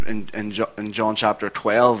in John chapter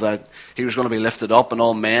 12 that he was going to be lifted up and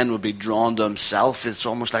all men would be drawn to himself. It's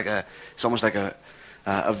almost like a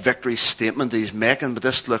victory statement that he's making, but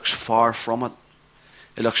this looks far from it.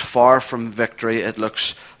 It looks far from victory. It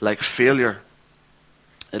looks like failure.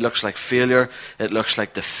 It looks like failure. It looks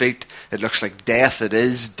like defeat. It looks like death. It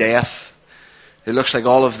is death. It looks like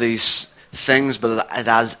all of these things, but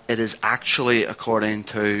it is actually, according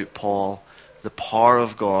to Paul, the power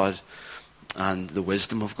of God and the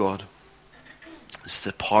wisdom of God. It's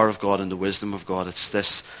the power of God and the wisdom of God. It's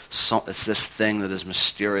this thing that is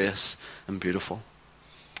mysterious and beautiful.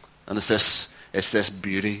 And it's this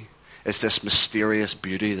beauty. It's this mysterious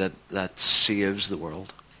beauty that saves the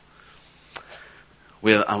world.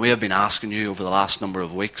 We have been asking you over the last number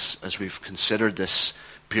of weeks, as we've considered this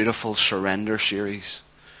beautiful surrender series.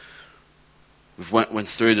 We've went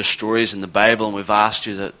through the stories in the Bible, and we've asked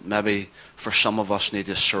you that maybe for some of us need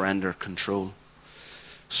to surrender control.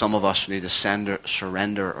 Some of us need to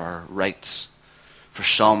surrender our rights. For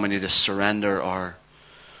some, we need to surrender our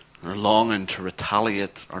longing to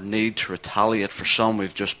retaliate, our need to retaliate. For some,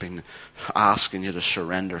 we've just been asking you to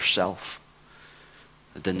surrender self.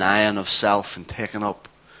 The denying of self and taking up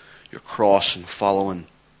your cross and following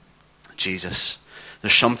Jesus.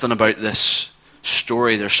 There's something about this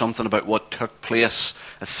story, there's something about what took place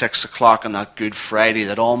at 6 o'clock on that Good Friday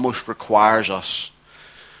that almost requires us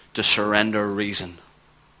to surrender reason.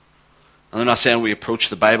 And I'm not saying we approach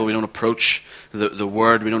the Bible, we don't approach the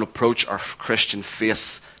Word, we don't approach our Christian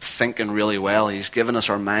faith thinking really well. He's given us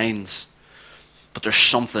our minds. But there's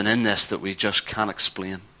something in this that we just can't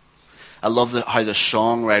explain. I love how the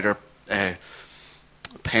songwriter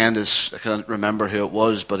penned his, I can't remember who it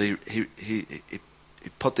was, but he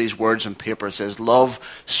put these words on paper. It says, "Love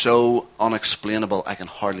so unexplainable I can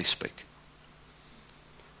hardly speak."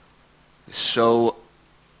 So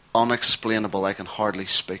unexplainable I can hardly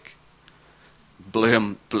speak.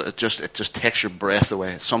 It just takes your breath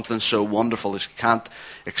away. It's something so wonderful that you can't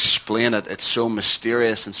explain it. It's so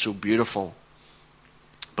mysterious and so beautiful.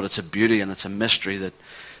 But it's a beauty and it's a mystery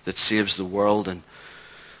that saves the world. And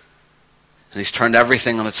he's turned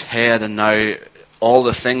everything on its head, and now all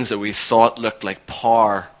the things that we thought looked like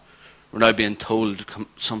power, we're now being told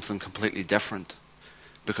something completely different.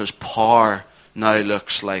 Because power now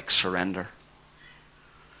looks like surrender.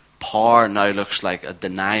 Power now looks like a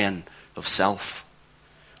denying of self.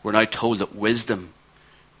 We're now told that wisdom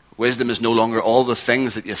is no longer all the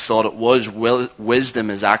things that you thought it was. Wisdom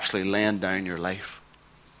is actually laying down your life.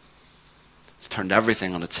 It's turned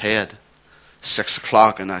everything on its head. 6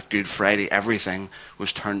 o'clock on that Good Friday, everything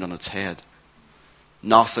was turned on its head.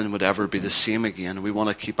 Nothing would ever be the same again. We want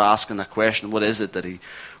to keep asking that question, what is it that he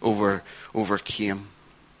overcame?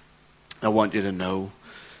 I want you to know,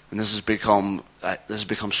 and this has become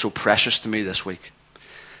so precious to me this week,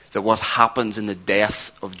 that what happens in the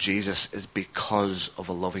death of Jesus is because of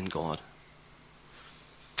a loving God.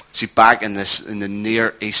 See, back in the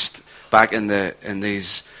Near East, back in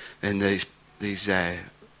these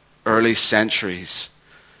early centuries,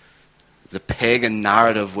 the pagan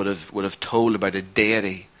narrative would have told about a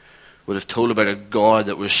deity, would have told about a God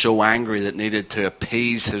that was so angry that needed to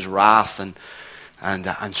appease his wrath, and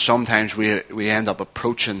sometimes we end up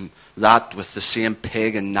approaching that with the same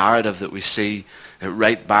pagan narrative that we see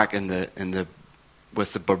right back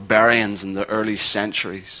with the barbarians in the early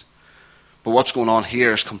centuries. But what's going on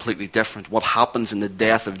here is completely different. What happens in the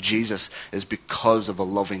death of Jesus is because of a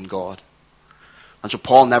loving God. And so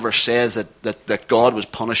Paul never says that God was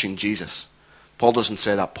punishing Jesus. Paul doesn't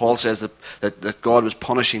say that. Paul says that God was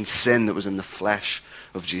punishing sin that was in the flesh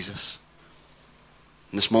of Jesus.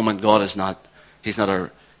 In this moment, God is not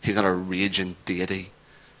a raging deity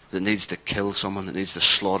that needs to kill someone, that needs to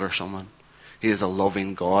slaughter someone. He is a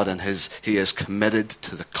loving God, and he is committed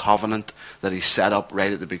to the covenant that he set up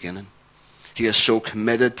right at the beginning. He is so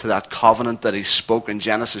committed to that covenant that he spoke in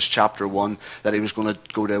Genesis chapter 1 that he was going to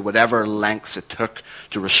go to whatever lengths it took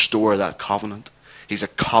to restore that covenant. He's a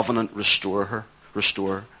covenant restorer.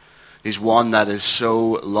 He's one that is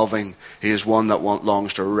so loving. He is one that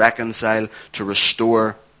longs to reconcile, to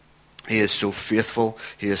restore. He is so faithful.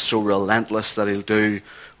 He is so relentless that he'll do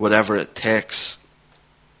whatever it takes.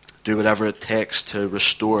 Do whatever it takes to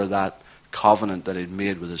restore that covenant that he'd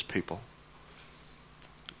made with his people.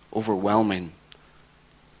 Overwhelming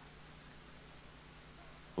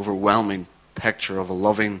picture of a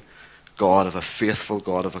loving God, of a faithful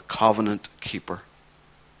God, of a covenant keeper.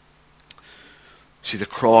 See, the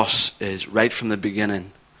cross is right from the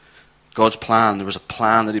beginning God's plan. There was a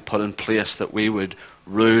plan that he put in place that we would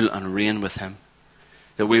rule and reign with him,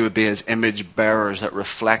 that we would be his image bearers that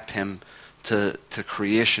reflect him to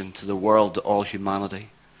creation, to the world, to all humanity.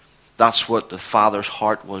 That's what the Father's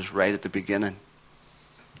heart was right at the beginning.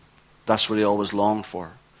 That's what he always longed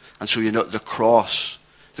for. And so the cross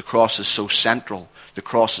is so central. The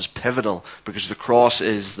cross is pivotal because the cross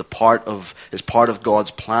is part of God's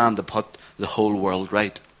plan to put the whole world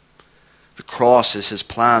right. The cross is his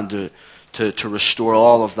plan to restore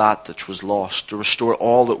all of that which was lost, to restore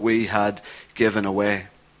all that we had given away.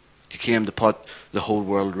 He came to put the whole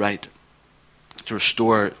world right, to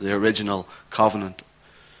restore the original covenant,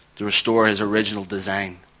 to restore his original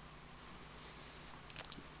design.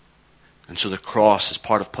 And so the cross is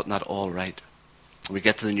part of putting that all right. We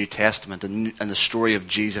get to the New Testament and the story of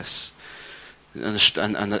Jesus and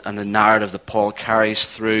the narrative that Paul carries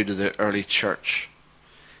through to the early church.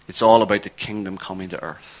 It's all about the kingdom coming to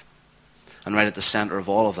earth. And right at the center of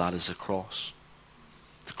all of that is the cross.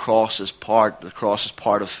 The cross is God's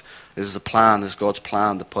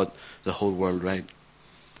plan to put the whole world right.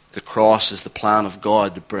 The cross is the plan of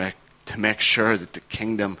God to make sure that the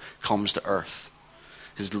kingdom comes to earth.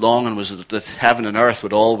 His longing was that heaven and earth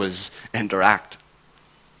would always interact.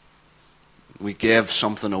 We gave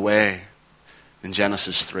something away in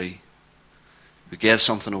Genesis 3. We gave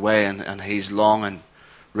something away, and he's longing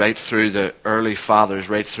right through the early fathers,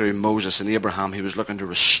 right through Moses and Abraham. He was looking to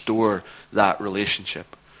restore that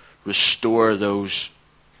relationship, restore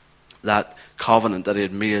that covenant that he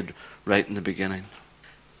had made right in the beginning.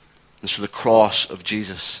 And so the cross of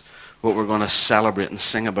Jesus, what we're going to celebrate and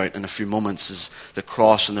sing about in a few moments, is the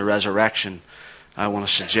cross and the resurrection. I want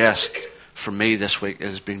to suggest for me this week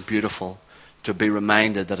has been beautiful to be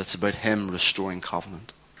reminded that it's about him restoring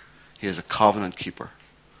covenant. He is a covenant keeper.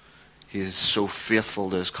 He is so faithful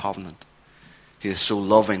to his covenant. He is so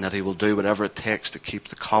loving that he will do whatever it takes to keep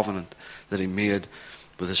the covenant that he made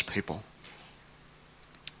with his people.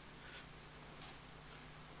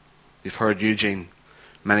 We've heard Eugene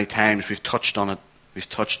many times. We've touched on it. We've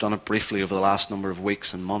touched on it briefly over the last number of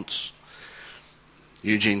weeks and months.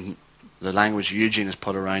 Eugene, the language Eugene has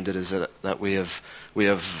put around it is that we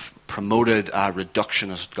have promoted a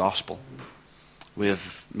reductionist gospel. We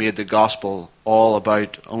have made the gospel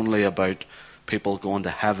only about people going to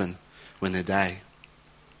heaven when they die.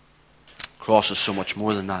 The cross is so much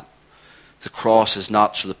more than that. The cross is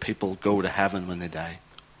not so that people go to heaven when they die.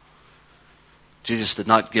 Jesus did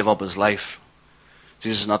not give up his life.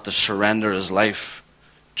 Jesus is not to surrender his life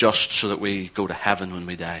just so that we go to heaven when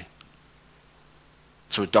we die.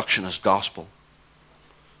 It's a reductionist gospel.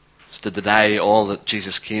 It's to deny all that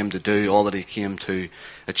Jesus came to do, all that he came to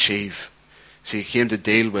achieve. See, he came to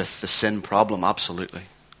deal with the sin problem, absolutely.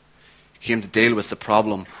 He came to deal with the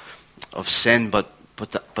problem of sin, but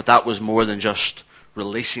that was more than just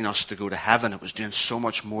releasing us to go to heaven. It was doing so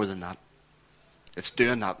much more than that. It's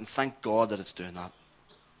doing that, and thank God that it's doing that.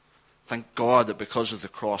 Thank God that because of the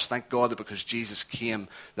cross, thank God that because Jesus came,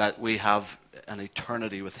 that we have an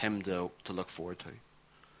eternity with him to look forward to.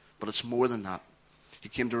 But it's more than that. He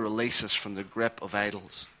came to release us from the grip of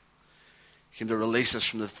idols. He came to release us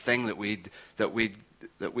from the thing that we'd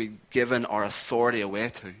given our authority away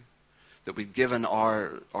to, that we'd given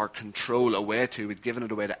our control away to. We'd given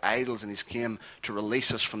it away to idols, and he came to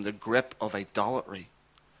release us from the grip of idolatry.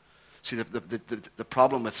 See, the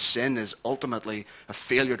problem with sin is ultimately a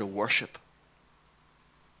failure to worship.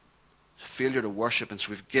 A failure to worship, and so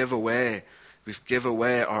we've give away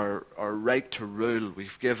our right to rule.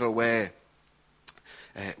 We've given it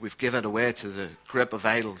away to the grip of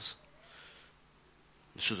idols.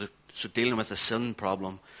 So dealing with the sin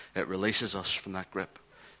problem, it releases us from that grip.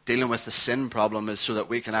 Dealing with the sin problem is so that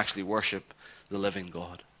we can actually worship the living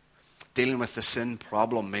God. Dealing with the sin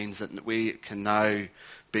problem means that we can now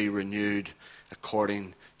be renewed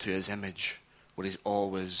according to his image, what he's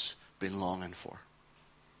always been longing for.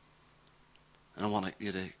 And I want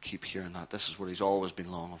you to keep hearing that. This is what he's always been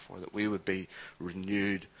longing for, that we would be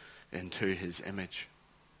renewed into his image.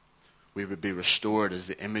 We would be restored as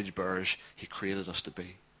the image bearers he created us to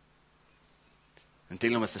be. And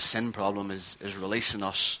dealing with the sin problem is releasing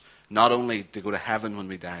us not only to go to heaven when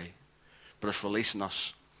we die, but it's releasing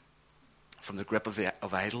us from the grip of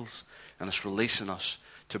idols, and it's releasing us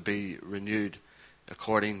to be renewed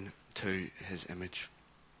according to his image.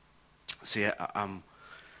 See,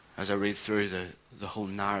 as I read through the whole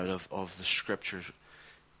narrative of the scriptures,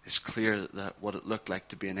 it's clear that what it looked like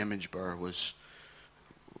to be an image bearer was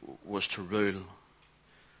to rule.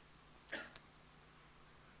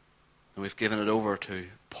 And we've given it over to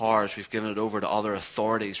powers, we've given it over to other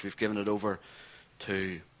authorities, we've given it over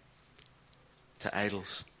to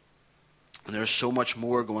idols. And there's so much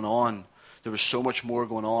more going on. There was so much more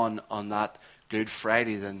going on that Good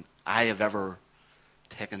Friday than I have ever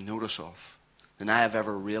taken notice of, than I have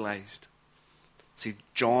ever realized. See,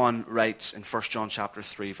 John writes in 1 John chapter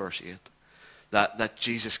 3, verse 8, that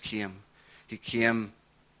Jesus came. He came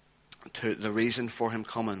to, the reason for him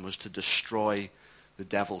coming was to destroy the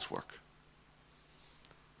devil's work.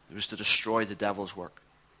 It was to destroy the devil's work.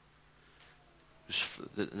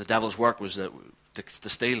 The devil's work was to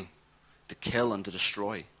steal, to kill, and to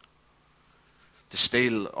destroy. To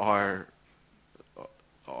steal our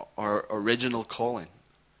original calling.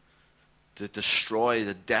 To destroy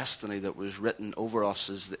the destiny that was written over us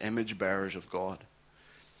as the image bearers of God.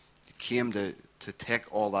 He came to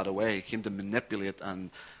take all that away. He came to manipulate and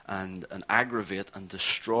aggravate and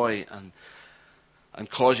destroy and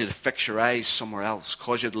cause you to fix your eyes somewhere else,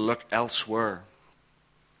 cause you to look elsewhere.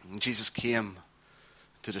 And Jesus came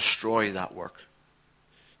to destroy that work.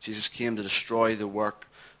 Jesus came to destroy the work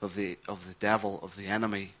of the devil, of the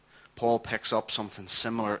enemy. Paul picks up something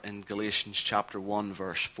similar in Galatians chapter 1,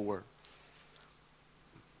 verse 4.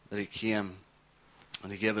 That he came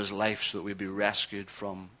and he gave his life so that we'd be rescued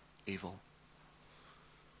from evil.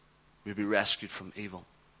 We'd be rescued from evil.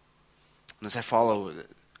 And as I follow,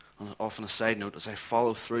 off on a side note, as I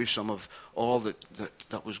follow through some of all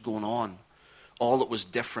that was going on, all that was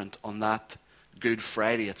different on that Good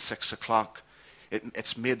Friday at 6 o'clock,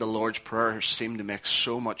 it's made the Lord's Prayer seem to make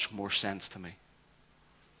so much more sense to me.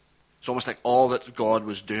 It's almost like all that God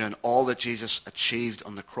was doing, all that Jesus achieved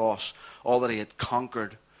on the cross, all that he had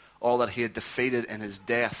conquered, all that he had defeated in his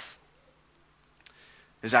death,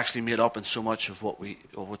 is actually made up in so much of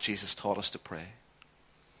what Jesus taught us to pray.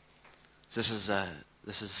 This is a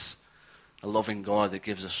loving God that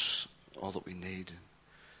gives us all that we need.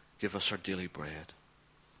 Give us our daily bread.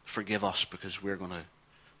 Forgive us because we're going to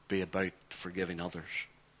be about forgiving others.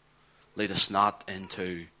 Lead us not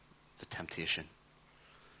into the temptation,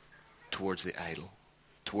 towards the idol,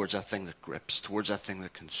 towards that thing that grips, towards that thing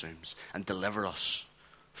that consumes, and deliver us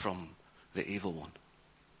from the evil one.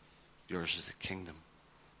 Yours is the kingdom,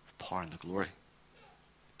 the power, and the glory.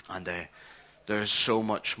 And there's so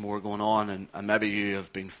much more going on, and maybe you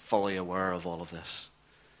have been fully aware of all of this.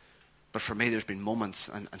 But for me, there's been moments,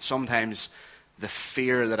 and sometimes the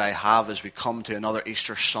fear that I have as we come to another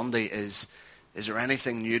Easter Sunday is there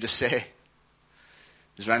anything new to say?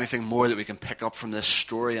 Is there anything more that we can pick up from this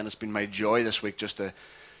story? And it's been my joy this week just to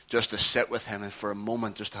sit with him and for a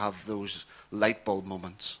moment just to have those light bulb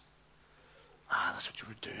moments. That's what you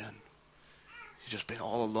were doing. You've just been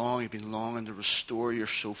all along. You've been longing to restore. You're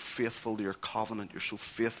so faithful to your covenant. You're so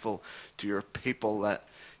faithful to your people that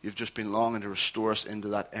you've just been longing to restore us into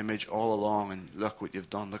that image all along. And look what you've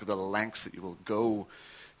done. Look at the lengths that you will go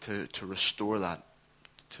to restore that,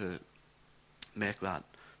 to make that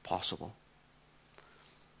possible.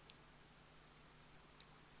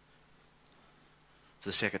 For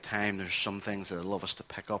the sake of time, there's some things that I'd love us to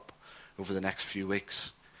pick up over the next few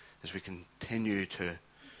weeks as we continue to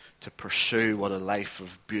pursue what a life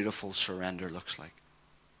of beautiful surrender looks like.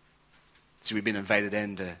 See, we've been invited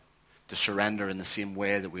in to surrender in the same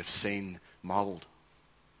way that we've seen modeled.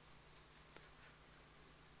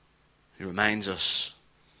 He reminds us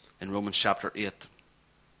in Romans chapter 8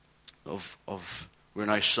 of we're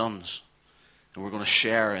now sons, and we're going to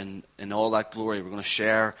share in all that glory. We're going to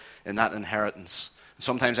share in that inheritance.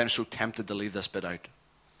 Sometimes I'm so tempted to leave this bit out,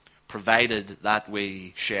 provided that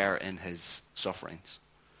we share in his sufferings,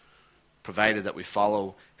 provided that we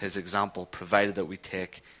follow his example, provided that we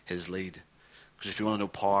take his lead. Because if you want to know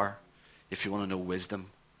power, if you want to know wisdom,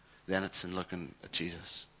 then it's in looking at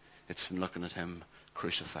Jesus. It's in looking at him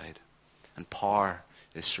crucified. And power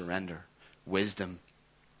is surrender. Wisdom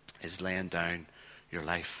is laying down your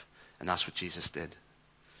life. And that's what Jesus did.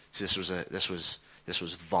 See, this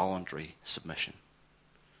was voluntary submission.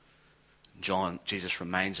 Jesus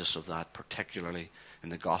reminds us of that, particularly in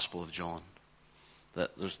the Gospel of John.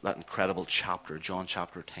 That there's that incredible chapter, John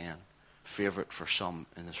chapter 10, favorite for some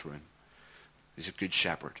in this room. He's a good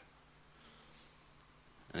shepherd.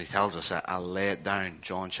 And he tells us that I'll lay it down,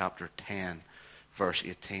 John chapter 10, verse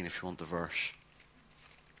 18, if you want the verse.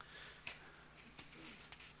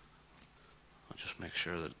 I'll just make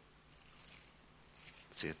sure that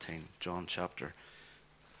it's 18, John chapter.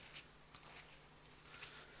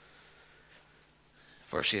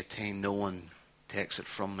 Verse 18, no one takes it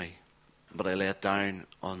from me, but I lay it down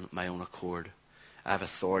on my own accord. I have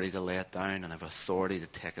authority to lay it down, and I have authority to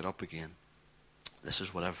take it up again. This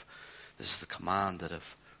is the command that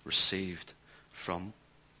I've received from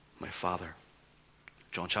my Father.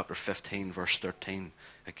 John chapter 15, verse 13,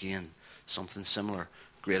 again, something similar.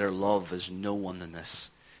 Greater love is no one than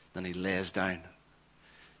this, than he lays down.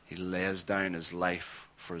 He lays down his life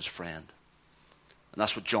for his friend. And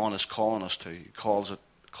that's what John is calling us to. He calls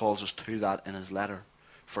us to that in his letter.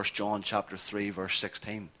 1 John chapter 3, verse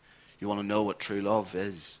 16. You want to know what true love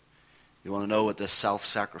is. You want to know what this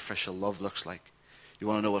self-sacrificial love looks like. You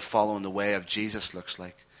want to know what following the way of Jesus looks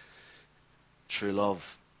like. True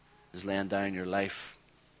love is laying down your life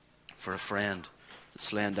for a friend.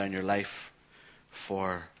 It's laying down your life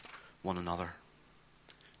for one another.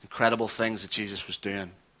 Incredible things that Jesus was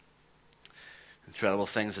doing. Incredible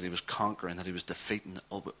things that he was conquering, that he was defeating,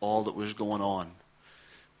 all that was going on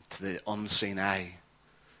to the unseen eye.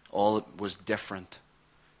 All that was different.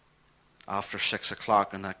 After 6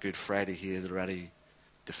 o'clock on that Good Friday, he had already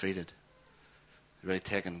defeated. He had already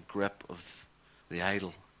taken grip of the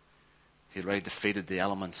idol. He had already defeated the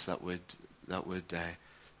elements that would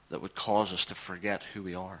cause us to forget who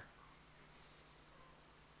we are.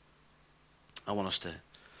 I want us to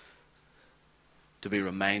be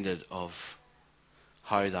reminded of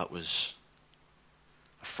how that was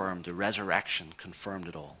affirmed. The resurrection confirmed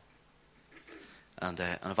it all. And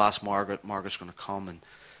I've asked Margaret. Margaret's going to come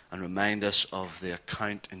and remind us of the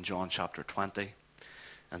account in John chapter 20.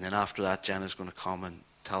 And then after that, Jenna's going to come and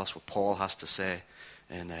tell us what Paul has to say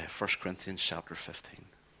in 1 Corinthians chapter 15.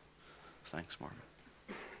 Thanks, Margaret.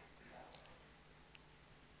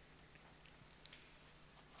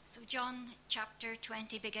 So John chapter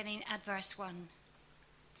 20, beginning at verse 1.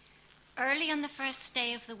 Early on the first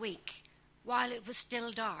day of the week, while it was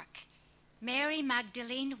still dark, Mary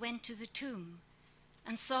Magdalene went to the tomb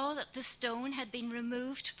and saw that the stone had been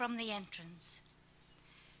removed from the entrance.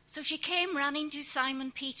 So she came running to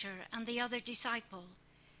Simon Peter and the other disciple,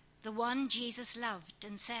 the one Jesus loved,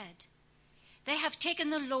 and said, "They have taken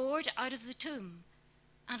the Lord out of the tomb,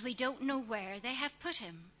 and we don't know where they have put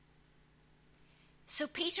him." So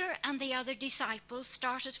Peter and the other disciple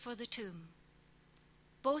started for the tomb.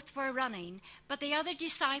 Both were running, but the other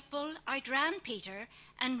disciple outran Peter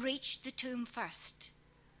and reached the tomb first.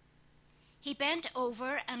 He bent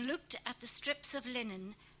over and looked at the strips of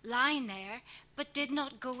linen lying there, but did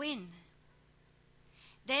not go in.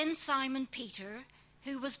 Then Simon Peter,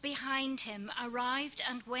 who was behind him, arrived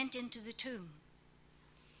and went into the tomb.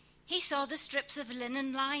 He saw the strips of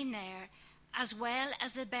linen lying there, as well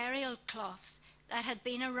as the burial cloth that had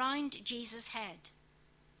been around Jesus' head.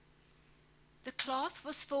 The cloth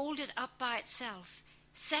was folded up by itself,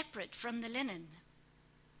 separate from the linen.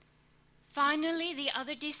 Finally, the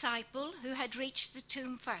other disciple, who had reached the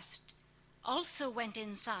tomb first, also went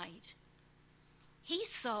inside. He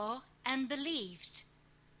saw and believed.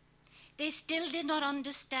 They still did not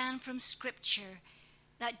understand from Scripture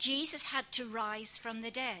that Jesus had to rise from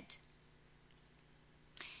the dead.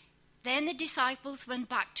 Then the disciples went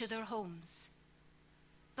back to their homes.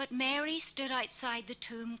 But Mary stood outside the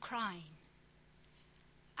tomb crying.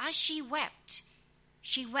 As she bent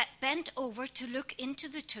over to look into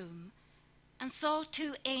the tomb and saw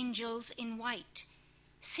two angels in white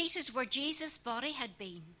seated where Jesus' body had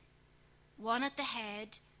been, one at the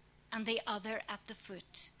head and the other at the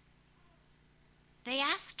foot. They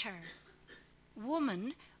asked her,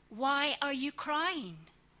 "Woman, why are you crying?"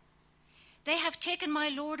 "They have taken my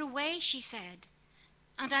Lord away," she said,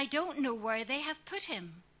 "and I don't know where they have put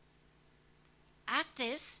him." At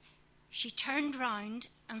this, she turned round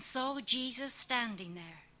and saw Jesus standing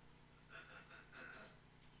there.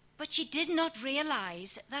 But she did not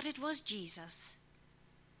realize that it was Jesus.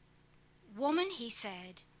 "Woman," he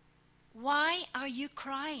said, "why are you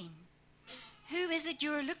crying? Who is it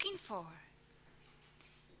you are looking for?"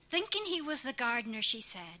 Thinking he was the gardener, she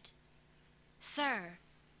said, "Sir,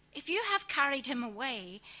 if you have carried him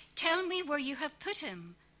away, tell me where you have put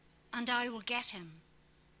him, and I will get him."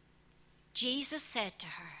 Jesus said to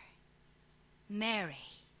her, "Mary."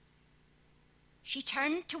 She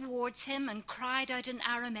turned towards him and cried out in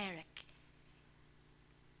Aramaic,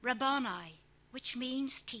 "Rabboni," which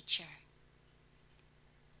means teacher.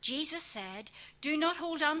 Jesus said, "Do not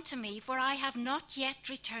hold on to me, for I have not yet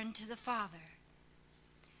returned to the Father.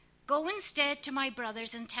 Go instead to my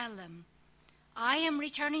brothers and tell them, I am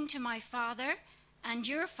returning to my Father and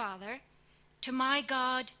your Father, to my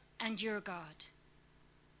God and your God."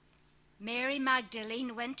 Mary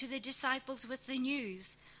Magdalene went to the disciples with the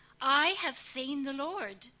news, "I have seen the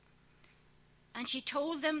Lord." And she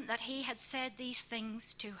told them that he had said these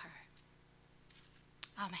things to her.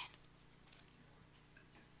 Amen.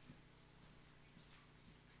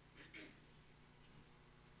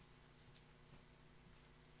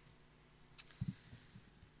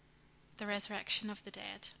 The resurrection of the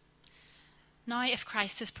dead. Now, if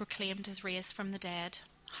Christ is proclaimed as raised from the dead,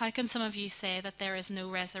 how can some of you say that there is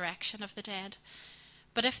no resurrection of the dead?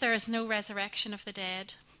 But if there is no resurrection of the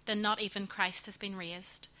dead, then not even Christ has been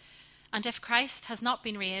raised. And if Christ has not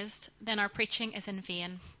been raised, then our preaching is in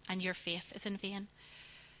vain, and your faith is in vain.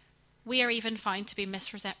 We are even found to be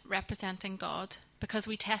misrepresenting God, because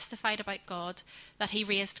we testified about God that he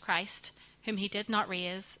raised Christ, whom he did not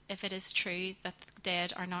raise, if it is true that the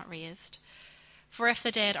dead are not raised. For if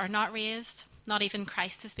the dead are not raised, not even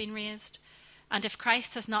Christ has been raised. And if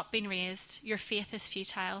Christ has not been raised, your faith is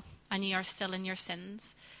futile, and you are still in your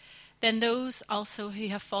sins. Then those also who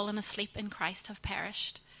have fallen asleep in Christ have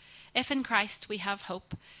perished. If in Christ we have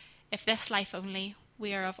hope, if this life only,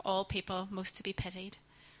 we are of all people most to be pitied.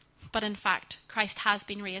 But in fact, Christ has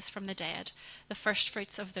been raised from the dead, the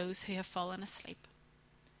firstfruits of those who have fallen asleep.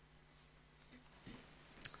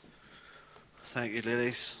 Thank you,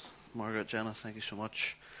 ladies. Margaret, Jenna, thank you so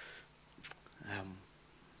much.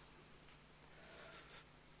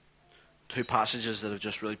 Two passages that have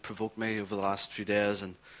just really provoked me over the last few days,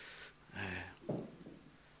 and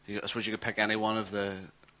I suppose you could pick any one of the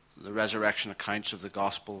resurrection accounts of the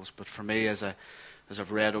Gospels, but for me, as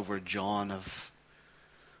I've read over John, I've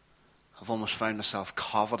almost found myself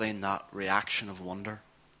coveting that reaction of wonder.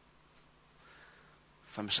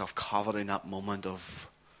 I found myself coveting that moment of,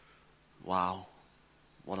 wow,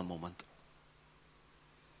 what a moment.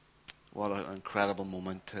 What an incredible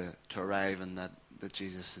moment to arrive in that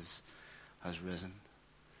Jesus has risen.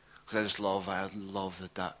 Because I just love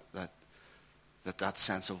that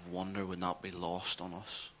sense of wonder would not be lost on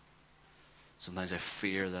us. Sometimes I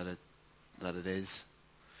fear that it is.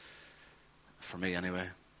 For me anyway.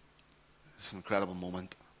 It's an incredible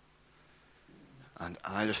moment. And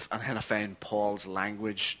I find Paul's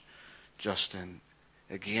language just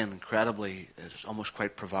incredibly, it's almost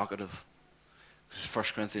quite provocative. 1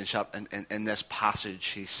 Corinthians chapter, in this passage,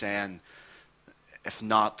 he's saying, if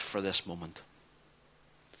not for this moment,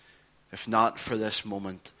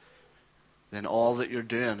 then all that you're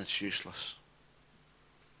doing, it's useless.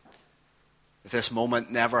 If this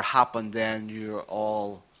moment never happened, then you're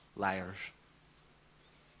all liars.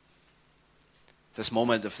 If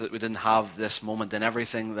we didn't have this moment, then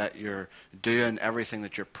everything that you're doing, everything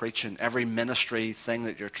that you're preaching, every ministry thing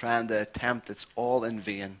that you're trying to attempt, it's all in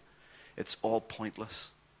vain. It's all pointless.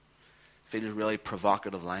 Feels really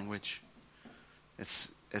provocative language.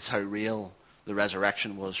 It's how real the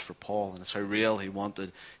resurrection was for Paul, and it's how real he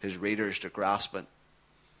wanted his readers to grasp it.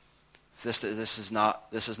 This is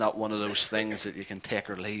not one of those things that you can take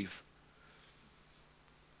or leave.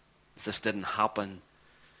 If this didn't happen,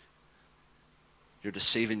 you're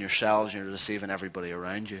deceiving yourselves and you're deceiving everybody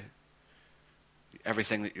around you.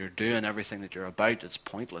 Everything that you're doing, everything that you're about, it's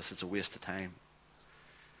pointless. It's a waste of time.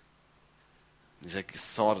 He's like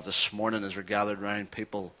thought of this morning as we're gathered around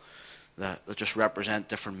people that just represent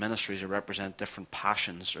different ministries or represent different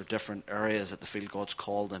passions or different areas that they feel God's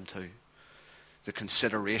called them to. The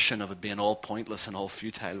consideration of it being all pointless and all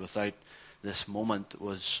futile without this moment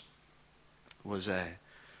was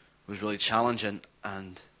really challenging,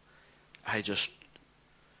 and I just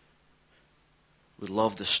would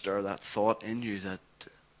love to stir that thought in you that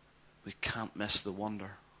we can't miss the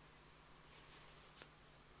wonder.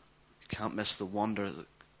 You can't miss the wonder,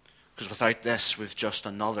 because without this, we've just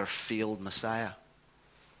another failed Messiah.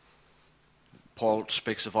 Paul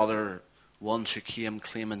speaks of other ones who came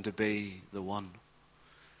claiming to be the one,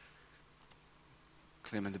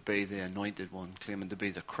 claiming to be the anointed one, claiming to be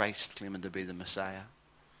the Christ, claiming to be the Messiah.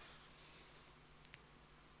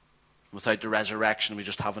 Without the resurrection, we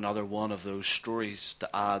just have another one of those stories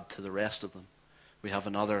to add to the rest of them. We have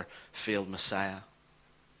another failed Messiah.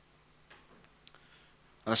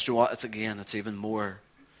 And it's even more.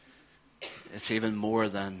 It's even more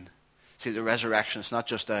than, see, the resurrection. It's not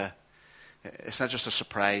just a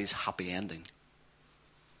surprise happy ending.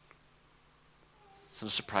 It's not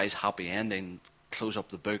a surprise happy ending. Close up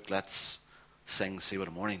the book. Let's sing "See You in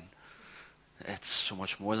the Morning." It's so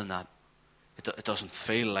much more than that. It doesn't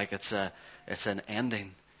feel like it's an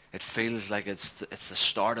ending. It feels like it's the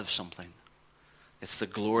start of something. It's a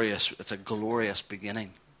glorious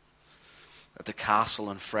beginning. At the castle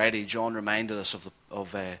on Friday, John reminded us of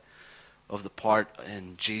the part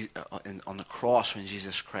on the cross when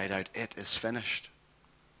Jesus cried out, "It is finished."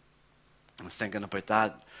 And thinking about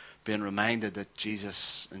that, being reminded that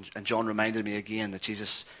Jesus, and John reminded me again that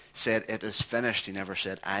Jesus said, "It is finished." He never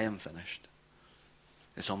said, "I am finished."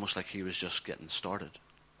 It's almost like he was just getting started.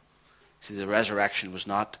 See, the resurrection was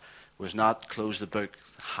not close the book,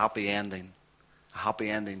 happy ending. A happy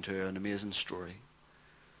ending to an amazing story.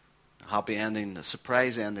 A happy ending, a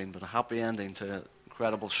surprise ending, but a happy ending to an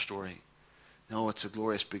incredible story. No, it's a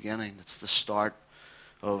glorious beginning. It's the start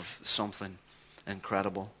of something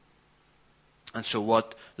incredible. And so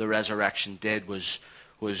what the resurrection did was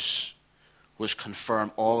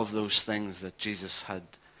confirm all of those things that Jesus had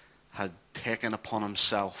taken upon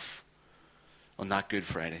himself on that Good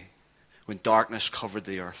Friday. when darkness covered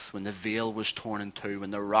the earth, when the veil was torn in two,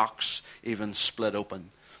 when the rocks even split open.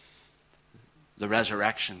 The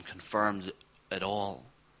resurrection confirmed it all.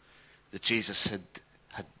 That Jesus had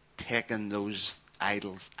taken those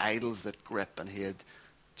idols that grip, and he had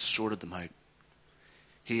sorted them out.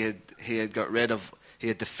 He had got rid of, he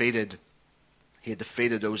had defeated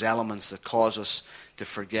those elements that cause us to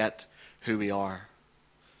forget who we are.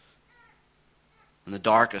 And the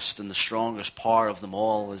darkest and the strongest power of them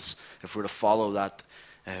all is, if we're to follow that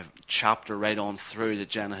chapter right on through that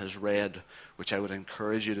Jenna has read, which I would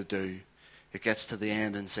encourage you to do, it gets to the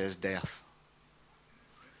end and says, death,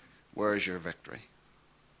 where is your victory?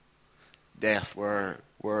 Death, where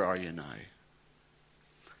are you now?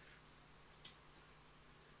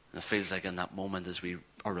 And it feels like in that moment, as we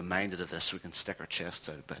are reminded of this, we can stick our chests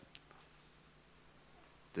out a bit.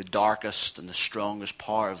 The darkest and the strongest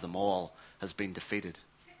power of them all has been defeated.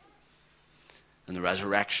 And the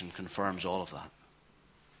resurrection confirms all of that.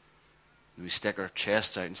 And we stick our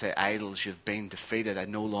chests out and say, idols, you've been defeated. I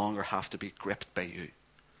no longer have to be gripped by you.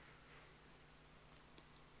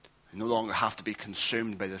 I no longer have to be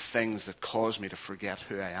consumed by the things that cause me to forget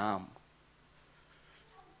who I am.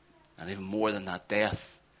 And even more than that,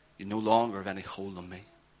 death, you no longer have any hold on me.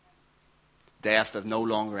 Death, I've no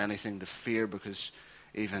longer anything to fear, because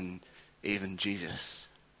even Jesus,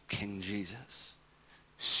 King Jesus,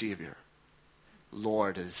 Savior,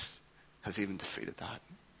 Lord, has even defeated that.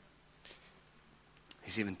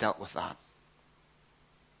 He's even dealt with that.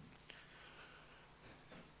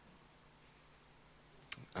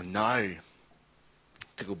 And now,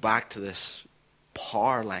 to go back to this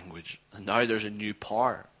power language, and now there's a new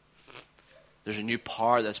power. There's a new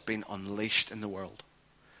power that's been unleashed in the world.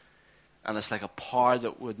 And it's like a power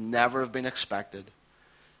that would never have been expected.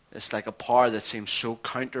 It's like a power that seems so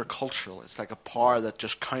countercultural. It's like a power that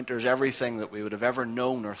just counters everything that we would have ever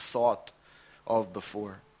known or thought of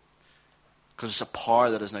before. Because it's a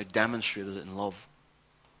power that is now demonstrated in love.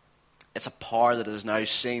 It's a power that is now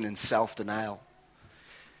seen in self-denial.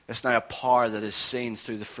 It's now a power that is seen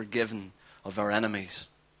through the forgiving of our enemies.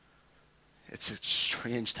 It's a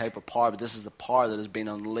strange type of power, but this is the power that has been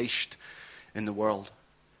unleashed in the world.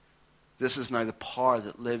 This is now the power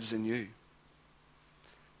that lives in you.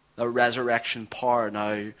 The resurrection power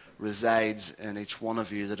now resides in each one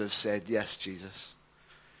of you that have said, yes, Jesus.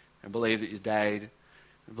 I believe that you died.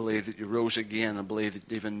 I believe that you rose again. I believe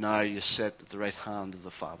that even now you sit at the right hand of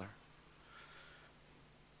the Father.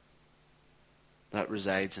 That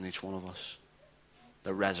resides in each one of us.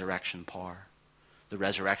 The resurrection power. The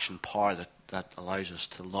resurrection power that allows us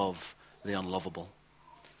to love the unlovable.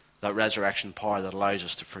 That resurrection power that allows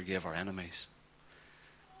us to forgive our enemies.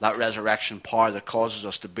 That resurrection power that causes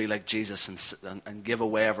us to be like Jesus and give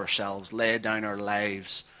away of ourselves, lay down our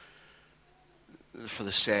lives for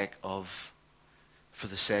the sake of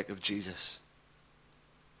Jesus.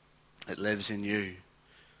 It lives in you.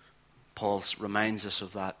 Paul reminds us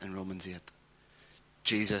of that in Romans 8.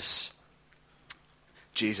 Jesus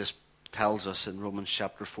tells us in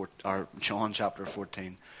John chapter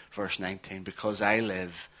 14, verse 19, because I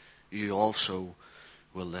live, you also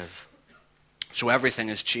will live. So everything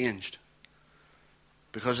has changed.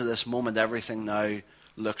 Because of this moment, everything now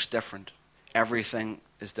looks different. Everything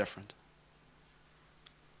is different.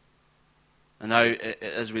 And now,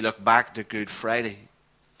 as we look back to Good Friday,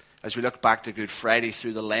 through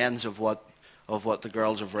the lens of what the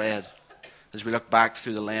girls have read, as we look back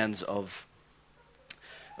through the lens of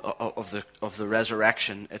the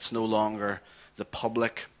resurrection, it's no longer the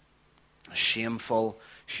public, shameful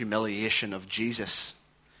humiliation of Jesus,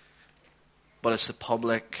 but it's the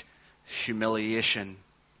public humiliation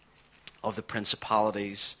of the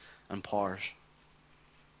principalities and powers.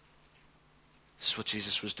 This is what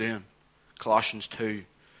Jesus was doing. Colossians 2,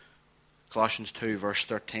 verse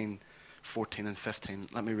 13, 14, and 15.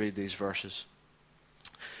 Let me read these verses.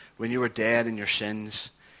 When you were dead in your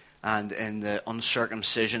sins and in the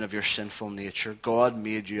uncircumcision of your sinful nature, God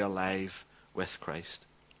made you alive with Christ.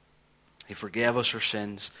 He forgave us our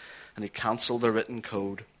sins, and He cancelled the written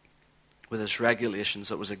code with its regulations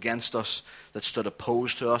that was against us, that stood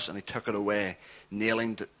opposed to us, and He took it away,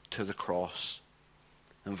 nailing it to the cross.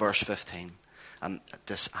 In verse 15, and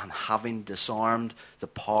having disarmed the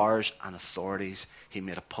powers and authorities, He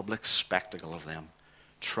made a public spectacle of them,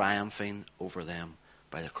 triumphing over them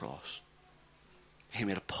by the cross. He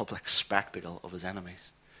made a public spectacle of His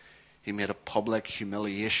enemies. He made a public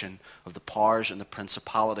humiliation of the powers and the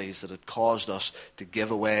principalities that had caused us to give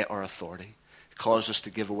away our authority. It caused us to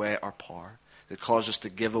give away our power. It caused us to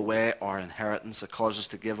give away our inheritance. It caused us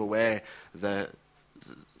to give away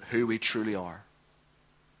who we truly are.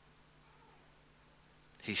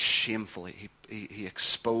 he shamefully, he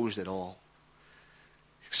exposed it all.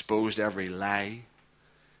 Exposed every lie,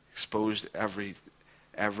 exposed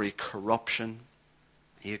every corruption.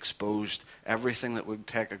 He exposed everything that would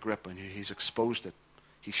take a grip on you. He's exposed it.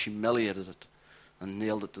 He's humiliated it and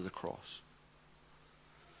nailed it to the cross.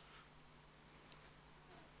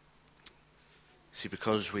 See,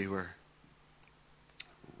 because we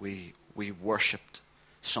worshipped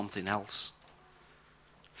something else.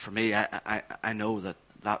 For me, I know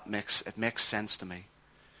that makes sense to me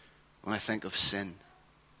when I think of sin.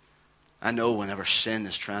 I know whenever sin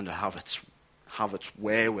is trying to have its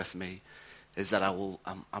way with me, is that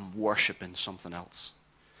I'm worshiping something else.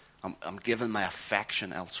 I'm giving my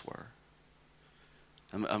affection elsewhere.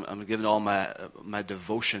 I'm giving all my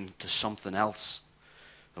devotion to something else.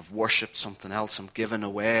 I've worshipped something else. I'm giving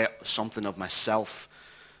away something of myself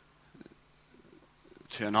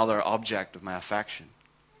to another object of my affection.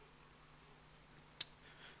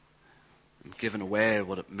 I'm giving away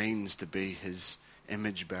what it means to be his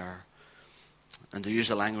image bearer. And to use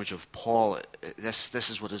the language of Paul, this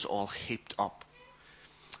is what is all heaped up.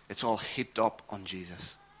 It's all heaped up on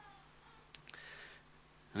Jesus.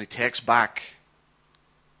 And he takes back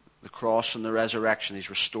the cross and the resurrection. He's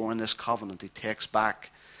restoring this covenant. He takes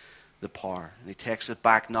back the power. And he takes it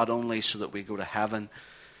back not only so that we go to heaven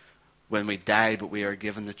when we die, but we are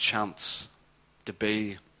given the chance to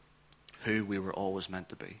be who we were always meant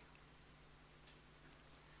to be.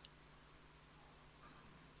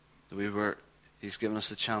 He's given us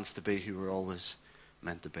the chance to be who we're always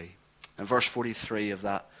meant to be. In verse 43 of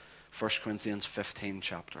that 1 Corinthians 15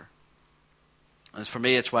 chapter. And for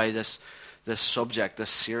me, it's why this subject, this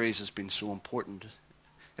series has been so important.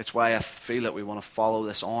 It's why I feel that we want to follow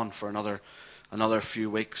this on for another few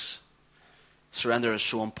weeks. Surrender is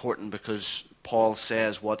so important because Paul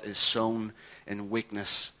says what is sown in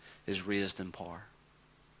weakness is raised in power.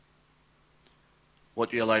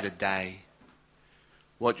 What you allow to die,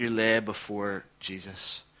 what you lay before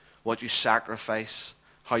Jesus, what you sacrifice,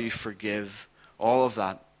 how you forgive, all of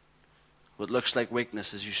that. What looks like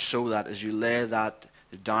weakness, as you sow that, as you lay that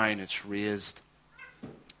down, it's raised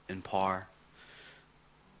in power.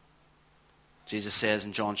 Jesus says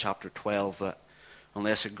in John chapter 12 that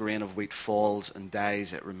unless a grain of wheat falls and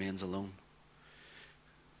dies, it remains alone.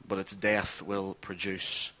 But its death will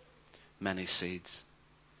produce many seeds.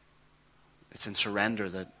 It's in surrender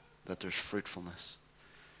that there's fruitfulness.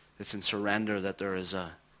 It's in surrender that there is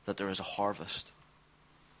a harvest.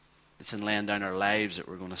 It's in laying down our lives that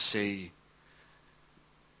we're going to see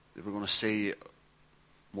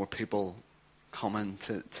more people coming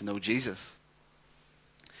to know Jesus.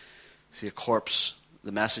 See, a corpse,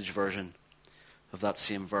 the Message version of that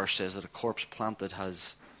same verse says that a corpse planted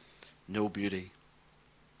has no beauty,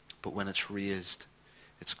 but when it's raised,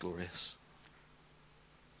 it's glorious.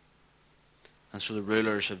 And so the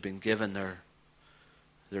rulers have been given their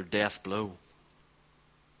death blow.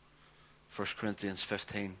 1 Corinthians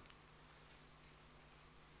 15.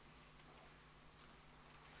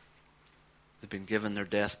 They've been given their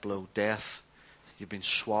death blow. Death, you've been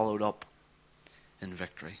swallowed up in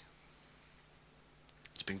victory.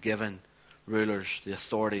 It's been given. Rulers, the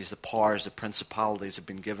authorities, the powers, the principalities have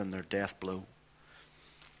been given their death blow.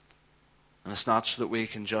 And it's not so that we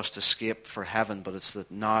can just escape for heaven, but it's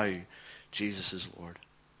that now Jesus is Lord.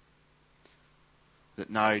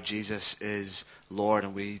 That now Jesus is Lord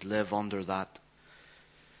and we live under that.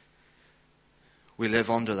 We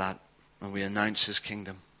live under that and we announce his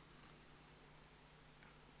kingdom.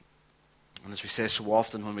 And as we say so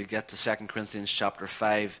often when we get to 2 Corinthians chapter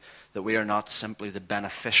 5, that we are not simply the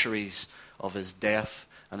beneficiaries of his death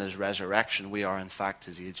and his resurrection. We are in fact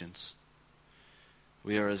his agents.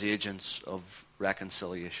 We are his agents of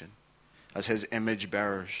reconciliation. As his image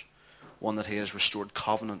bearers, one that he has restored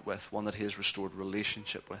covenant with, one that he has restored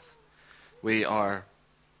relationship with. We are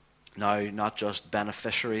now not just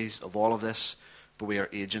beneficiaries of all of this, but we are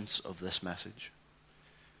agents of this message.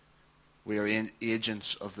 We are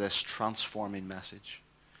agents of this transforming message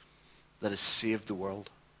that has saved the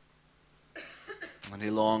world. And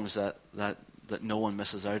he longs that no one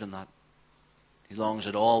misses out on that. He longs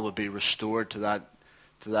that all would be restored to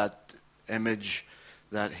that image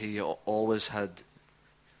that he always had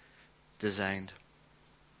designed.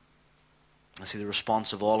 I see the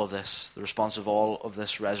response of all of this,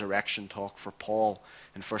 resurrection talk for Paul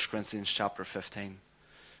in 1 Corinthians chapter 15.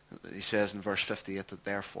 He says in verse 58 that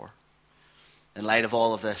therefore, in light of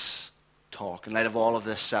all of this talk, in light of all of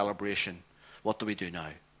this celebration, what do we do now?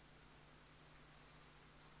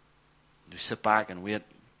 Do we sit back and wait?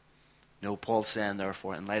 No, Paul's saying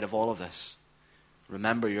therefore, in light of all of this,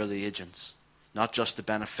 remember you're the agents. not just the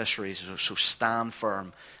beneficiaries. So stand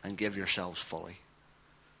firm and give yourselves fully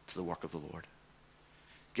to the work of the Lord.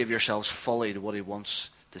 Give yourselves fully to what he wants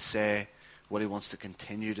to say, what he wants to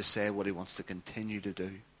continue to say, what he wants to continue to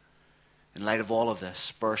do. In light of all of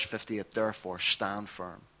this, verse 58, therefore stand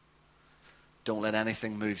firm. Don't let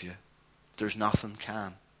anything move you. There's nothing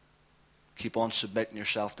can. Keep on submitting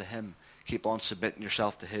yourself to him. Keep on submitting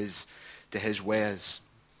yourself to his ways.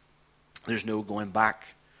 There's no going back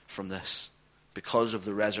from this. Because of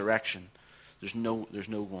the resurrection, there's no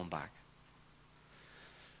going back.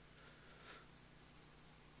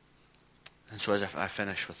 And so as I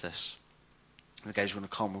finish with this, the guys are going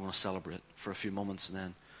to come, we're going to celebrate for a few moments,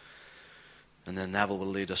 and then Neville will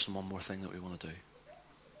lead us in one more thing that we want to do.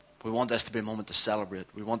 We want this to be a moment to celebrate.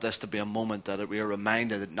 We want this to be a moment that we are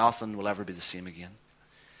reminded that nothing will ever be the same again.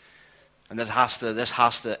 And this has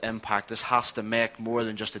to impact, this has to make more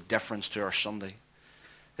than just a difference to our Sunday.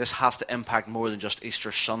 This has to impact more than just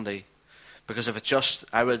Easter Sunday. Because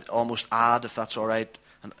I would almost add, if that's all right,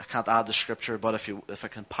 and I can't add the scripture, but if I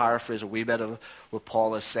can paraphrase a wee bit of what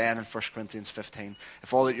Paul is saying in 1 Corinthians 15,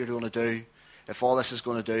 if all that you're going to do, if all this is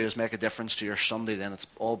going to do is make a difference to your Sunday, then it's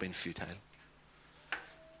all been futile.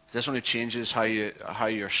 If this only changes how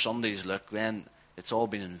your Sundays look, then it's all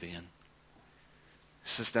been in vain.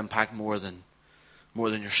 This is to impact more than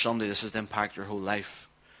your Sunday. This is to impact your whole life.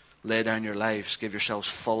 Lay down your lives. Give yourselves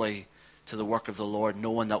fully to the work of the Lord,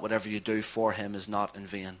 knowing that whatever you do for him is not in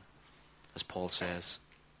vain, as Paul says.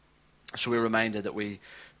 So we're reminded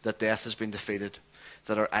that death has been defeated,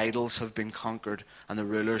 that our idols have been conquered, and the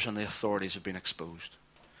rulers and the authorities have been exposed.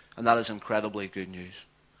 And that is incredibly good news.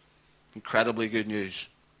 Incredibly good news.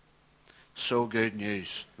 So good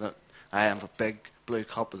news that I have a big blue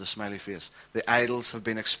cup with a smiley face. The idols have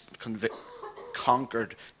been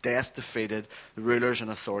conquered, death defeated, the rulers and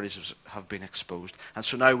authorities have been exposed. And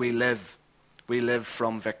so now we live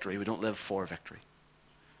from victory. We don't live for victory.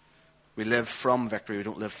 We live from victory. We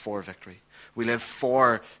don't live for victory. We live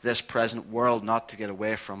for this present world, not to get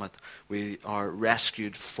away from it. We are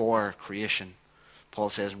rescued for creation. Paul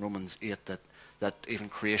says in Romans 8 that even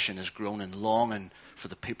creation is groaning, longing for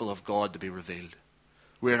the people of God to be revealed.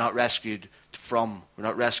 We are not rescued we're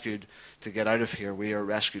not rescued to get out of here. We are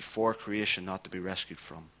rescued for creation, not to be rescued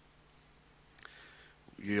from.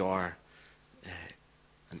 You are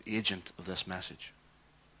an agent of this message.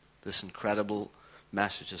 This incredible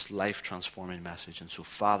message, this life-transforming message. And so,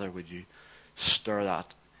 Father, would you stir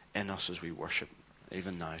that in us as we worship,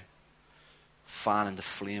 even now. Fan into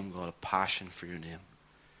flame, God, a passion for your name.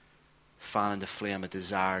 Fan into flame a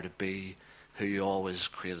desire to be who you always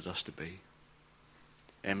created us to be.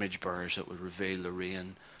 Image bearers that would reveal the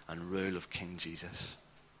reign and rule of King Jesus.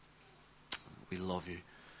 We love you,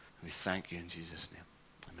 and we thank you in Jesus' name.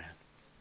 Amen.